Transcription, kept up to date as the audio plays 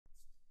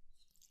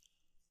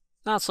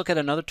Now let's look at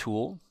another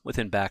tool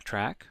within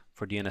BackTrack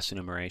for DNS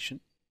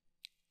enumeration.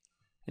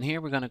 And here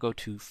we're going to go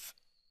to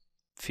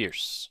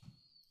Fierce.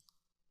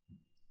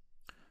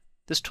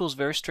 This tool is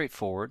very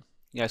straightforward.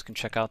 You guys can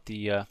check out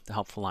the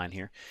helpful line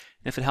here.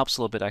 And if it helps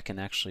a little bit, I can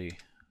actually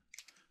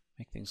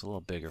make things a little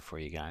bigger for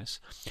you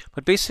guys.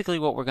 But basically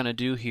what we're going to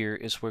do here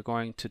is we're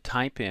going to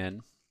type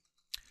in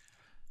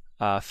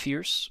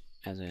fierce,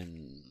 as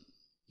in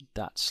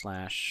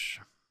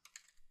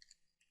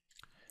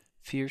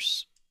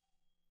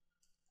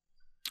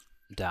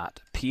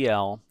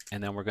 /fierce.pl,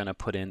 and then we're going to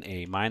put in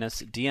a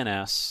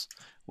 -DNS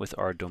with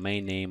our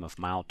domain name of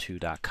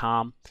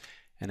mile2.com.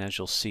 And as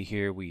you'll see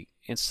here, we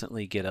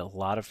instantly get a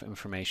lot of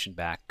information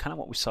back, kind of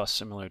what we saw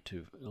similar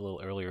to a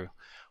little earlier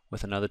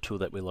with another tool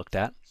that we looked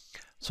at.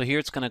 So here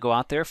it's going to go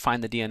out there,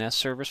 find the DNS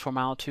servers for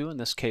mile2, in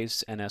this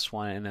case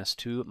ns1 and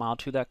ns2 at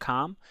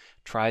mile2.com,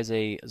 tries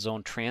a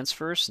zone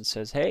transfers and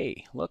says,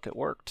 hey, look, it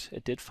worked.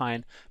 It did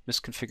find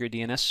misconfigured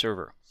DNS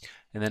server.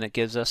 And then it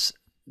gives us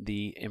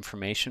the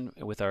information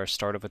with our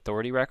start of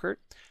authority record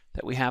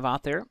that we have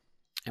out there,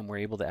 and we're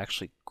able to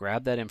actually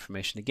grab that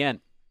information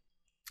again.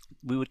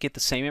 We would get the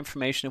same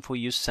information if we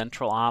use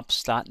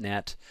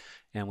centralops.net,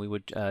 and we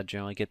would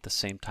generally get the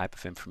same type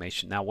of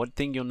information. Now, one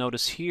thing you'll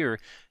notice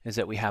here is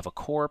that we have a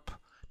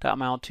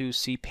corp.mile2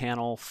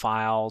 cpanel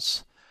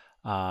files.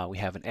 We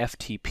have an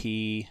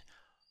FTP.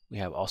 We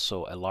have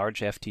also a large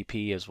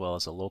FTP as well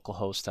as a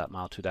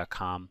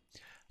localhost.mile2.com,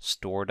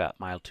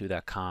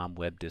 store.mile2.com,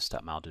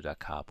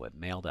 webdisk.mile2.com,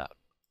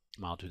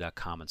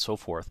 webmail.mile2.com, and so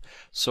forth.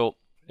 So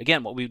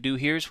again, what we do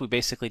here is we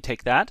basically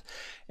take that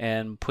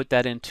and put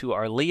that into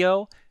our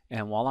Leo,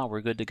 and voila,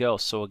 we're good to go.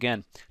 So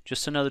again,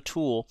 just another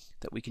tool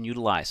that we can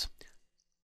utilize.